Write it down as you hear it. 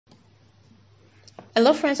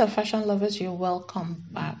Hello friends and fashion lovers, you're welcome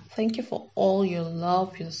back. Thank you for all your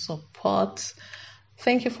love, your support.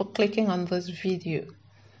 Thank you for clicking on this video.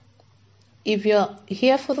 If you're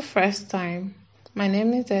here for the first time, my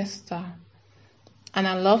name is Esther and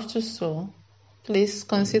I love to sew. Please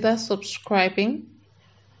consider subscribing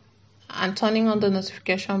and turning on the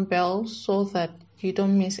notification bell so that you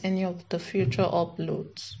don't miss any of the future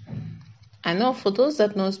uploads. I know for those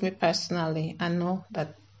that knows me personally, I know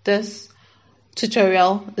that this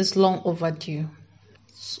tutorial is long overdue.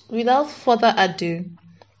 Without further ado,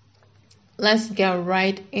 let's get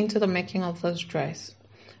right into the making of this dress.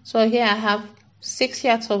 So here I have 6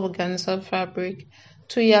 yards of organza fabric,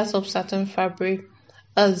 2 yards of satin fabric,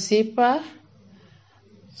 a zipper,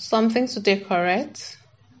 something to decorate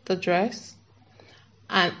the dress,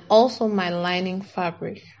 and also my lining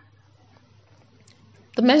fabric.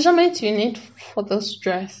 The measurement you need for this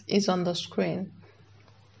dress is on the screen.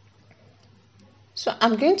 So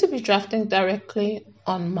I'm going to be drafting directly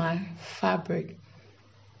on my fabric.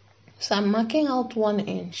 So I'm marking out 1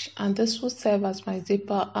 inch and this will serve as my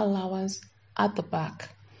zipper allowance at the back.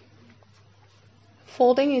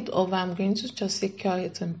 Folding it over, I'm going to just secure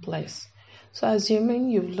it in place. So assuming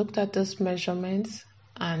you've looked at these measurements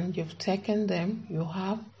and you've taken them, you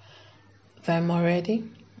have them already,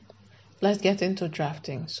 let's get into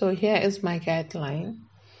drafting. So here is my guideline,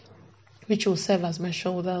 which will serve as my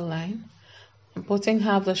shoulder line. I'm putting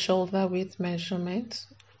half the shoulder width measurement,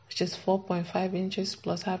 which is 4.5 inches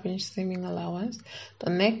plus half inch seaming allowance. The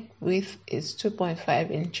neck width is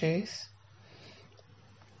 2.5 inches.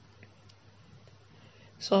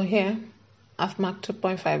 So here I've marked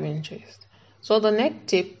 2.5 inches. So the neck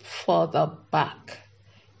dip for the back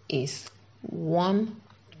is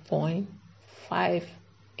 1.5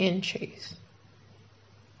 inches.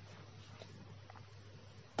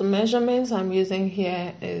 The measurements I'm using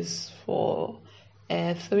here is for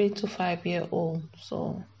a 3 to 5 year old.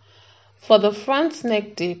 So for the front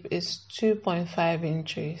neck dip is 2.5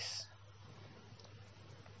 inches.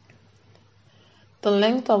 The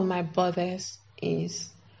length of my bodice is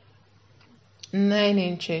 9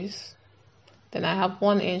 inches. Then I have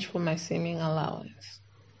 1 inch for my seaming allowance.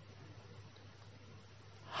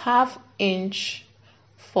 Half inch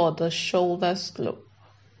for the shoulder slope.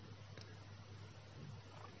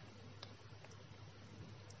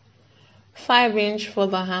 5 inch for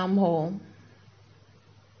the armhole.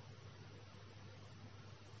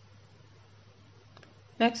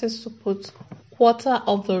 Next is to put quarter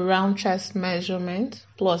of the round chest measurement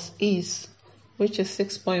plus ease, which is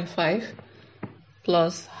 6.5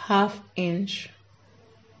 plus half inch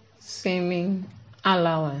seaming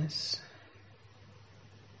allowance.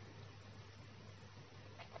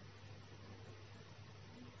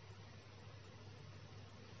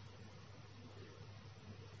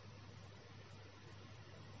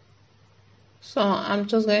 So I'm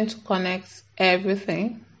just going to connect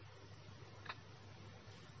everything.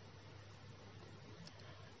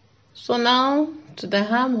 So now to the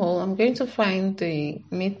armhole, I'm going to find the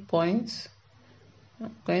midpoint.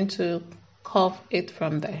 I'm going to curve it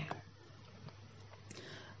from there.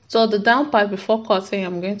 So the down part before cutting,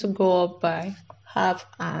 I'm going to go up by half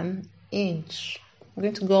an inch. I'm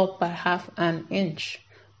going to go up by half an inch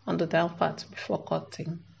on the down part before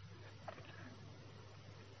cutting.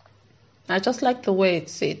 I just like the way it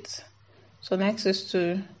sits. So next is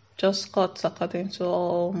to just cut according to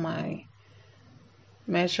all my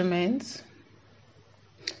measurements.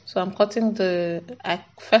 So I'm cutting I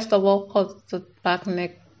first of all cut the back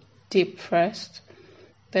neck dip first,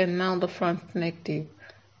 then now the front neck dip.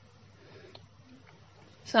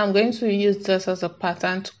 So I'm going to use this as a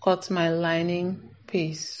pattern to cut my lining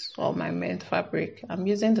piece or my main fabric. I'm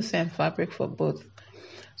using the same fabric for both.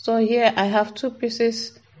 So here I have 2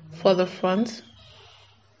 pieces for the front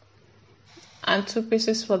and 2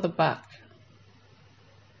 pieces for the back.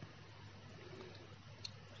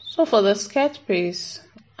 So for the skirt piece,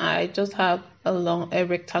 I just have a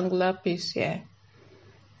rectangular piece here.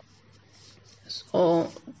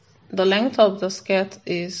 So the length of the skirt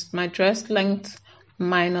is my dress length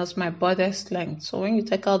minus my bodice length. So when you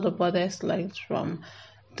take out the bodice length from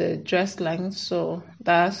the dress length, so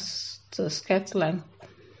that's the skirt length.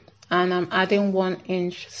 And I'm adding 1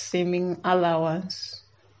 inch seaming allowance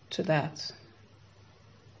to that.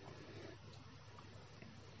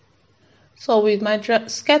 So with my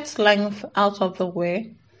skirt length out of the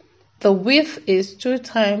way, the width is 2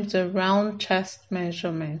 times the round chest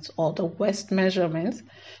measurement or the waist measurement.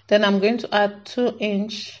 Then I'm going to add 2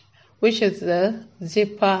 inch, which is the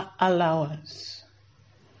zipper allowance.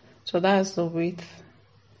 So that's the width.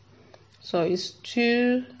 So it's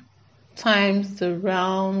 2 times the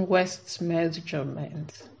round waist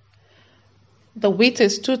measurement. The width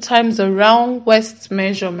is 2 times the round waist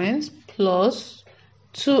measurement plus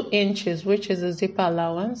 2 inches, which is the zipper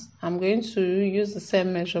allowance. I'm going to use the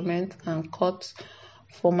same measurement and cut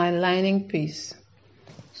for my lining piece.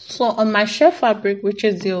 So on my shell fabric, which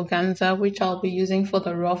is the organza, which I'll be using for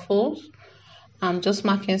the ruffles, I'm just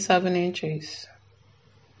marking 7 inches.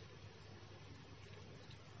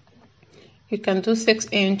 You can do 6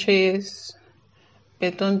 inches,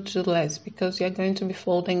 but don't do less because you're going to be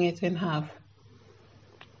folding it in half.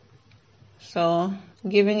 So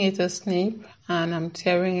giving it a snip and I'm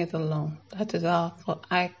tearing it along. That is how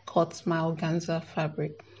I cut my organza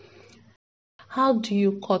fabric. How do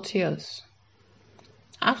you cut yours?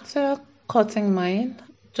 After cutting mine,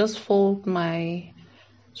 just fold my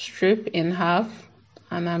strip in half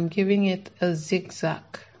and I'm giving it a zigzag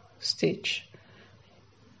stitch.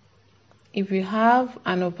 If you have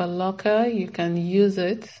an overlocker, you can use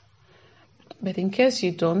it, but in case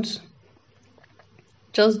you don't,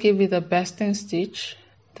 just give it a basting stitch.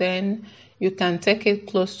 Then you can take it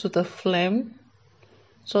close to the flame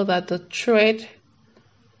so that the thread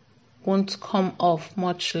won't come off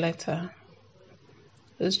much later.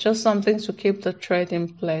 It's just something to keep the thread in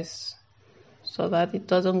place so that it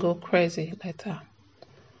doesn't go crazy later.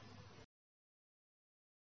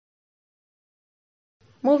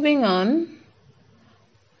 Moving on,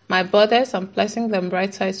 my borders, I'm placing them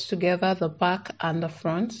right sides together, the back and the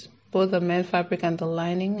front, both the main fabric and the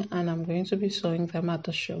lining, and I'm going to be sewing them at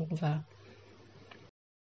the shoulder.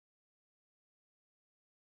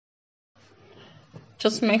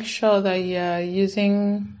 Just make sure that you're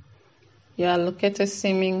using your allocated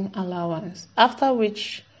seaming allowance, after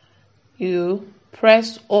which you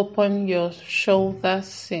press open your shoulder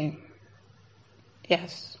seam.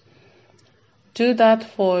 Yes, do that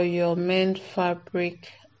for your main fabric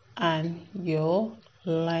and your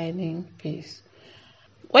lining piece.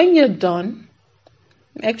 When you're done,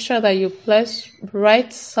 make sure that you place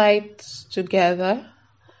right sides together,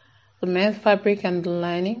 the main fabric and the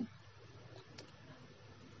lining,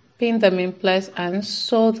 pin them in place and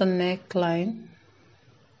sew the neckline,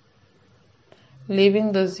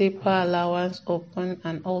 leaving the zipper allowance open,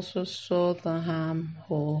 and also sew the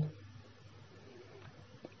armhole.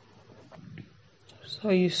 So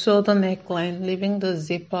you sew the neckline, leaving the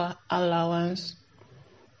zipper allowance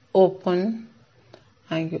open,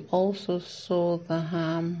 and you also sew the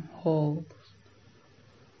armhole.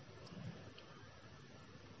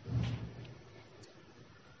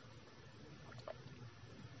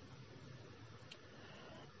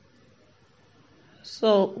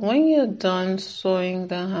 So when you're done sewing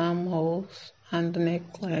the armholes and the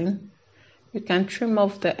neckline, you can trim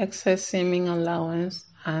off the excess seaming allowance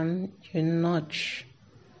and you notch.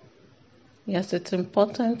 Yes, it's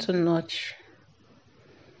important to notch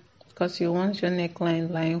because you want your neckline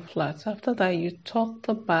lying flat. After that, you tuck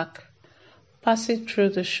the back, pass it through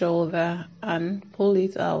the shoulder and pull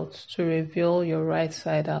it out to reveal your right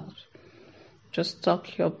side out. Just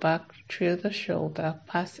tuck your back through the shoulder,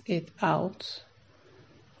 pass it out,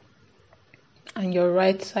 and your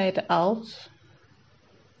right side out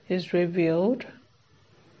is revealed.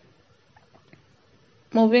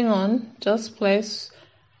 Moving on, just place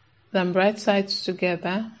them right sides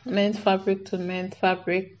together, main fabric to main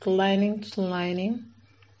fabric, lining to lining.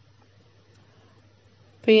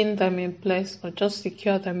 Pin them in place or just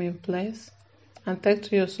secure them in place and take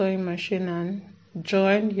to your sewing machine and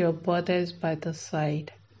join your borders by the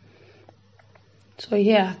side. So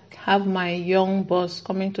here I have my young boss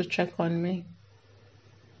coming to check on me.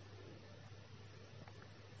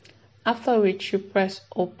 After which you press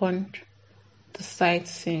open the side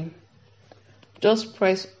seam. Just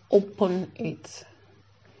press open it.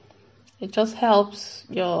 It just helps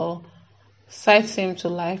your side seam to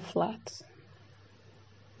lie flat.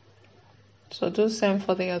 So do the same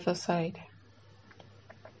for the other side.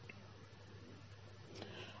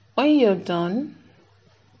 When you're done,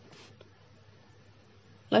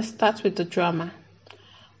 let's start with the drama.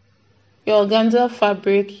 Your organza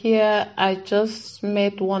fabric here, I just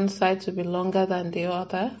made one side to be longer than the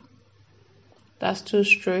other. That's 2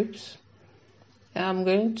 strips. And I'm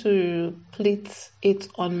going to pleat it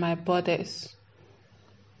on my borders.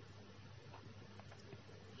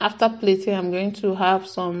 After pleating, I'm going to have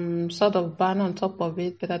some sort of band on top of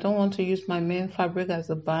it, but I don't want to use my main fabric as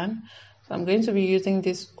a band. So I'm going to be using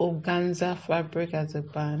this organza fabric as a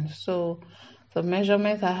band. So the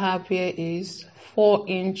measurement I have here is 4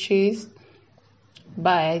 inches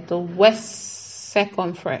by the waist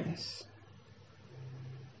circumference.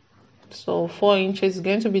 So 4 inches is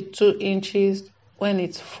going to be 2 inches when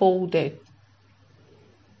it's folded.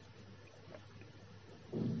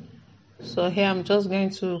 So here I'm just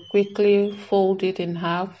going to quickly fold it in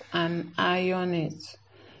half and iron it.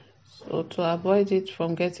 So to avoid it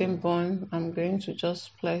from getting burned, I'm going to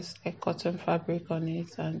just place a cotton fabric on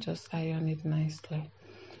it and just iron it nicely.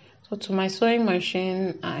 So to my sewing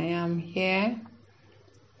machine, I am here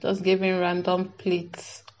just giving random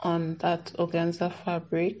pleats on that organza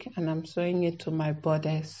fabric, and I'm sewing it to my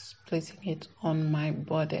bodice, placing it on my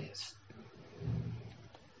bodice.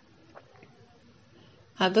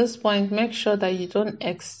 At this point, make sure that you don't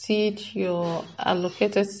exceed your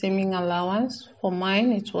allocated seaming allowance. For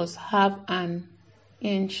mine, it was half an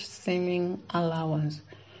inch seaming allowance.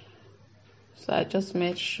 So I just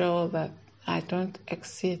made sure that I don't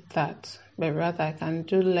exceed that, but rather I can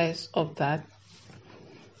do less of that.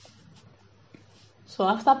 So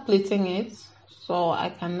after pleating it, so I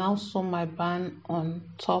can now sew my band on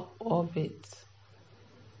top of it.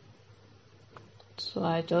 So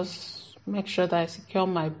I just make sure that I secure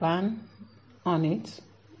my band on it.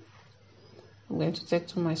 I'm going to take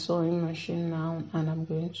to my sewing machine now and I'm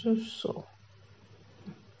going to sew.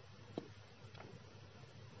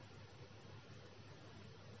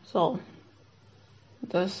 So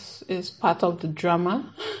this is part of the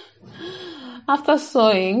drama. After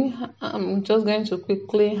sewing, I'm just going to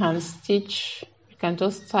quickly hand stitch. You can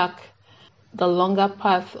just tack the longer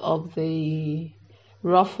part of the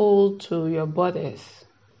ruffle to your bodice.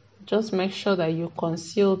 Just make sure that you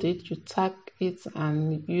concealed it, you tack it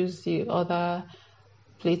and use the other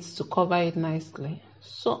pleats to cover it nicely.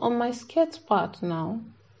 So on my skirt part now,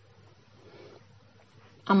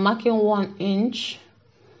 I'm marking 1 inch,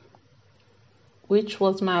 which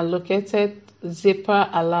was my allocated zipper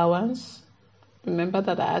allowance. Remember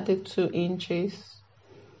that I added 2 inches.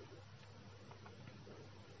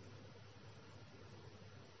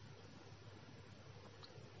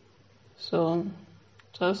 So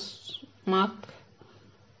just mark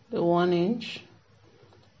the 1 inch.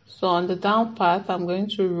 So on the down part, I'm going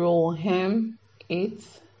to roll hem it.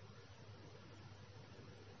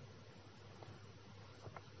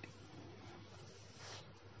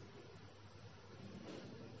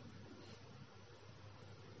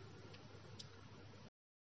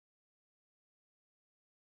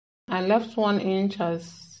 I left 1 inch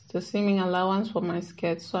as the seaming allowance for my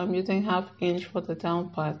skirt, so I'm using ½ inch for the down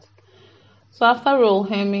part. So after roll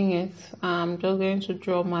hemming it, I'm just going to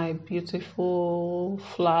draw my beautiful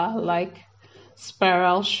flower-like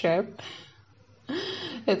spiral shape.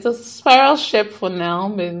 It's a spiral shape for now,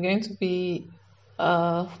 but it's going to be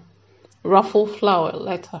a ruffle flower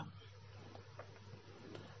later.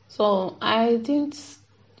 So I didn't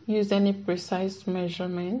use any precise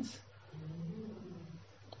measurements.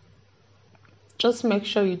 Just make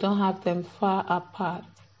sure you don't have them far apart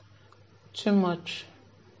too much.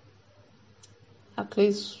 At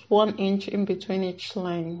least 1 inch in between each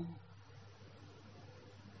line.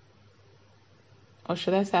 Or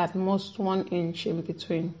should I say at most 1 inch in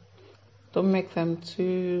between. Don't make them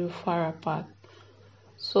too far apart.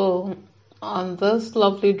 So on this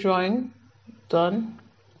lovely drawing done,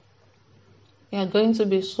 you're going to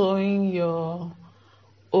be sewing your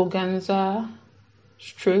organza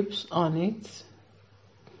strips on it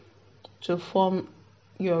to form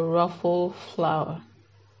your ruffle flower.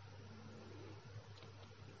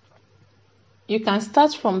 You can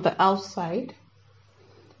start from the outside.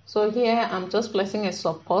 So here I'm just placing a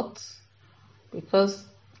support because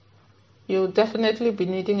you'll definitely be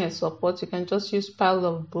needing a support. You can just use pile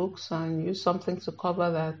of books and use something to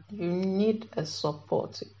cover that. You need a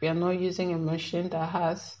support. If you're not using a machine that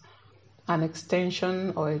has an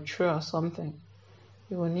extension or a tray or something,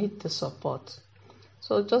 you will need the support.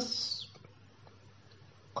 So just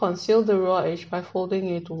conceal the raw edge by folding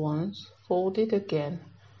it once, fold it again,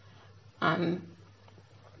 and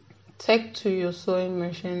take to your sewing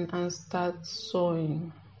machine and start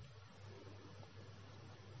sewing.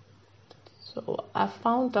 So I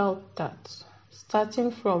found out that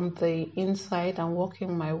starting from the inside and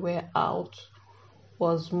working my way out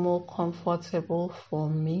was more comfortable for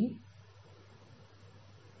me.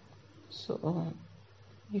 So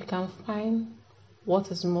you can find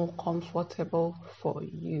what is more comfortable for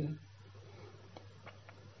you.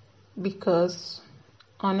 Because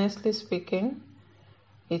honestly speaking,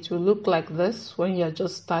 it will look like this when you're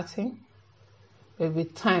just starting, but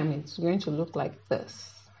with time it's going to look like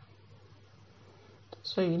this.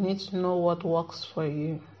 So you need to know what works for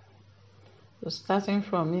you. So starting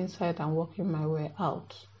from inside and working my way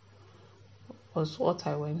out was what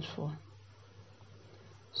I went for.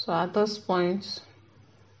 So at this point,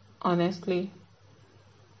 honestly,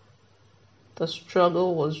 the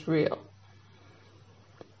struggle was real.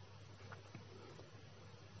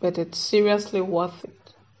 But it's seriously worth it.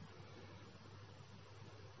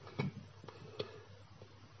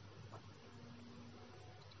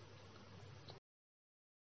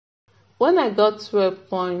 when I got to a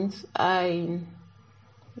point, I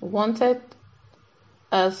wanted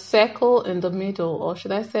a circle in the middle, or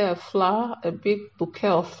should I say a flower, a big bouquet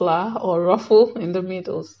of flower or ruffle in the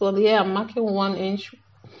middle. So here I'm marking 1 inch,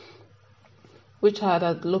 which I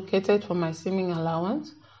had located for my seaming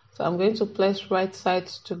allowance. So I'm going to place right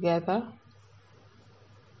sides together.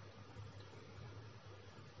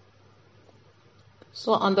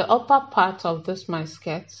 So on the upper part of this my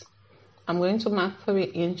skirt, I'm going to mark 3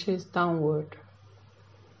 inches downward.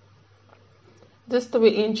 This 3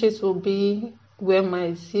 inches will be where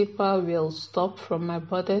my zipper will stop from my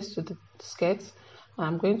bodice to the skirt, and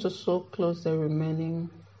I'm going to sew close the remaining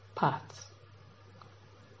part.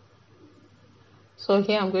 So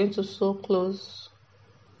here I'm going to sew close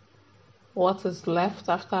what is left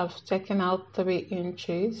after I've taken out 3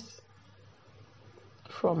 inches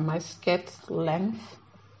from my skirt length.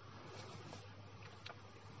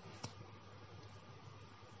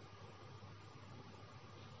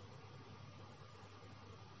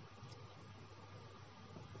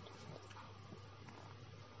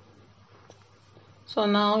 So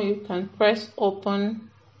now you can press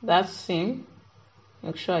open that seam,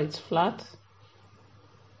 make sure it's flat.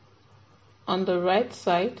 On the right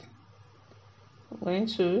side, I'm going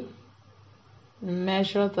to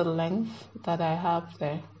measure the length that I have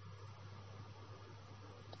there.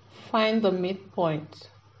 Find the midpoint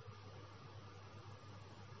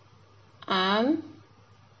and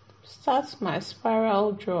start my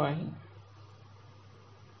spiral drawing.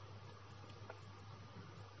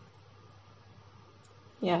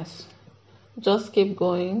 Yes, just keep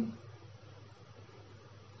going.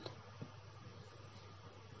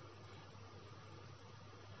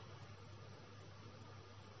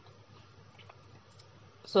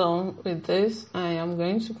 So with this, I am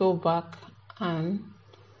going to go back and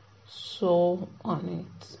sew on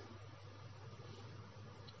it.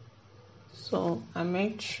 So I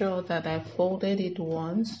made sure that I folded it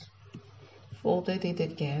once, folded it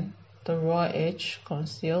again, the raw edge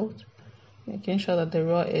concealed, making sure that the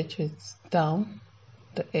raw edge is down,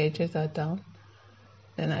 the edges are down.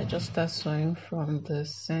 Then I just start sewing from the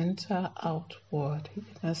center outward. You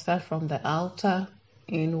can start from the outer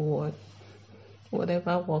inward,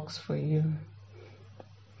 whatever works for you.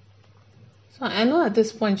 So I know at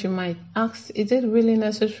this point you might ask, is it really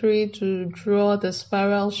necessary to draw the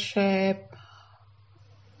spiral shape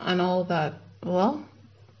and all that? Well,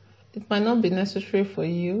 it might not be necessary for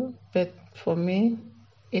you, but for me,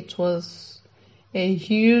 it was a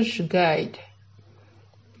huge guide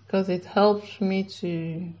because it helps me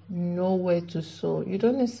to know where to sew. You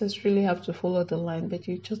don't necessarily have to follow the line, but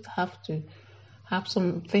you just have to have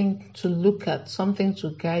something to look at, something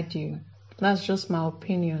to guide you. That's just my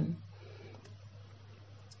opinion.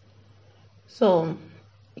 So,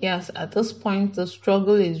 yes, at this point, the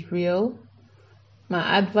struggle is real.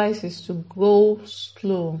 My advice is to go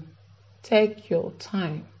slow. Take your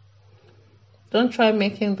time. Don't try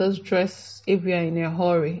making this dress if you're in a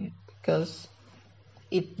hurry, because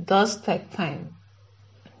it does take time,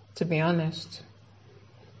 to be honest.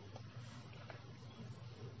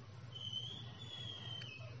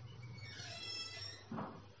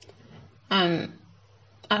 And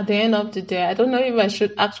at the end of the day, I don't know if I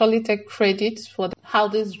should actually take credit for how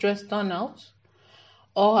this dress turned out,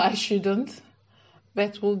 or I shouldn't.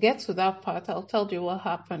 But we'll get to that part. I'll tell you what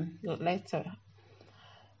happened later.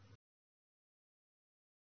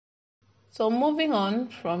 So moving on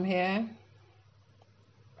from here,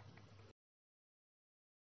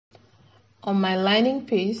 on my lining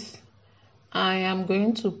piece, I am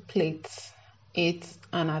going to plait it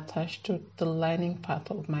and attach to the lining part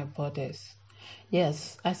of my bodice.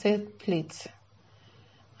 Yes, I said plait.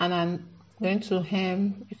 And I'm going to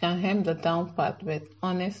hem. You can hem the down part, but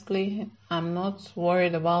honestly, I'm not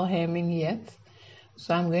worried about hemming yet.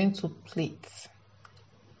 So I'm going to plait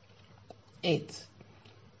it.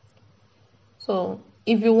 So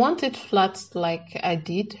if you want it flat like I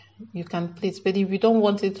did, you can plait. But if you don't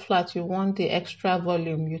want it flat, you want the extra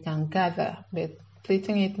volume, you can gather. But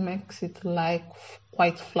plaiting it makes it like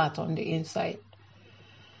quite flat on the inside.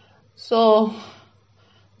 So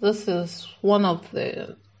this is one of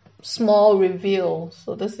the small reveal.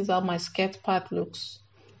 So this is how my skirt part looks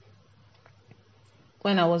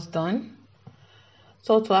when I was done.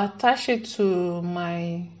 So to attach it to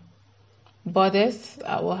my bodice,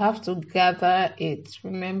 I will have to gather it.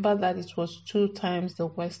 Remember that it was 2 times the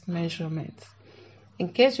waist measurement. In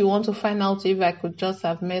case you want to find out if I could just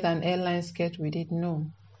have made an airline skirt with it, no.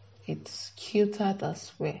 It's cuter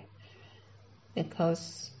this way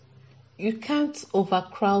because you can't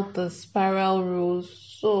overcrowd the spiral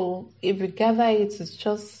rows. So if you gather it, it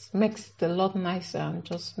just makes it a lot nicer and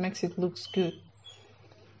just makes it looks good.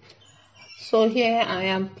 So here I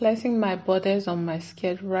am placing my borders on my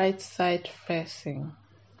skirt right side facing.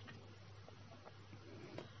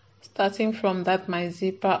 Starting from that my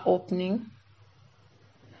zipper opening.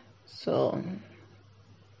 So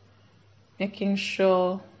making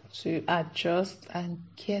sure to adjust and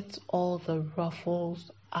get all the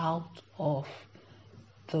ruffles out of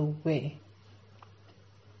the way.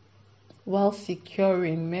 While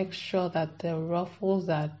securing, make sure that the ruffles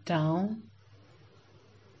are down,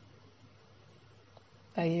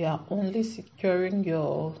 that you are only securing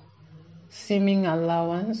your seaming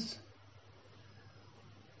allowance.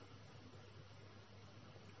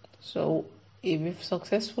 So if you've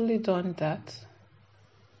successfully done that,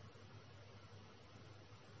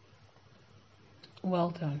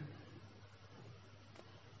 well done.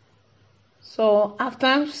 So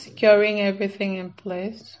after securing everything in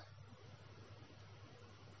place,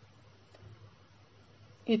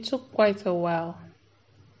 it took quite a while.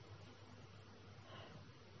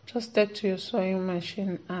 Just take to your sewing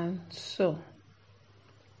machine and sew.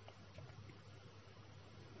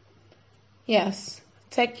 Yes,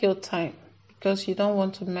 take your time because you don't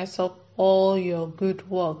want to mess up all your good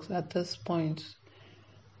works at this point.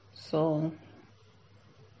 So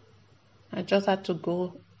I just had to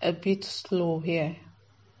go a bit slow here.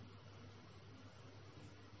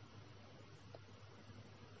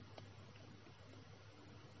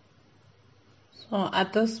 So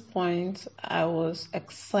at this point, I was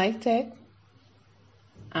excited,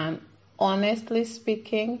 and honestly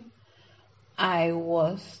speaking, I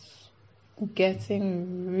was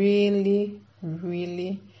getting really,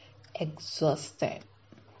 really exhausted.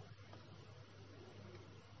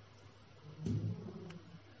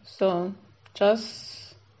 So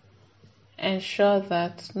just ensure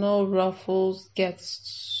that no ruffles get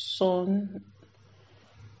sewn.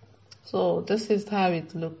 So this is how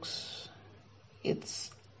it looks. It's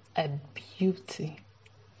a beauty,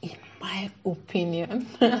 in my opinion,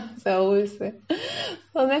 as I always say.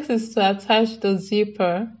 So next is to attach the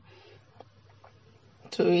zipper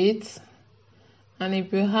to it. And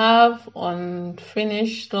if you have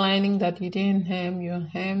unfinished lining that you didn't hem, you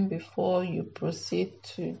hem before you proceed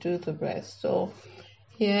to do the rest. So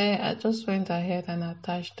here I just went ahead and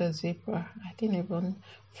attached the zipper. I didn't even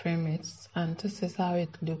frame it, and this is how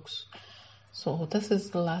it looks. So this is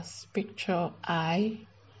the last picture I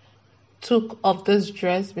took of this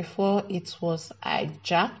dress before it was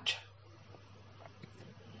hijacked.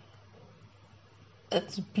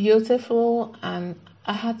 It's beautiful, and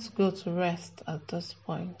I had to go to rest at this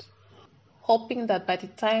point, hoping that by the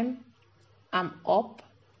time I'm up,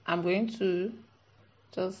 I'm going to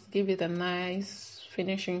just give it a nice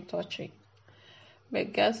finishing touching.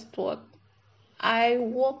 But guess what? I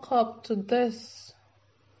woke up to this,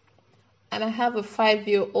 and I have a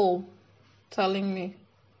 5-year-old telling me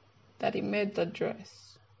that he made the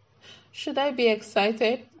dress. Should I be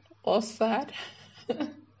excited or sad?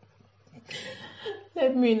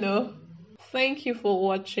 Let me know. Thank you for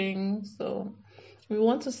watching. So if you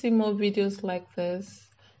want to see more videos like this,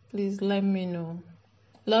 please let me know.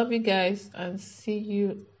 Love you guys, and see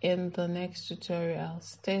you in the next tutorial.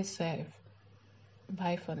 Stay safe.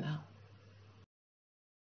 Bye for now.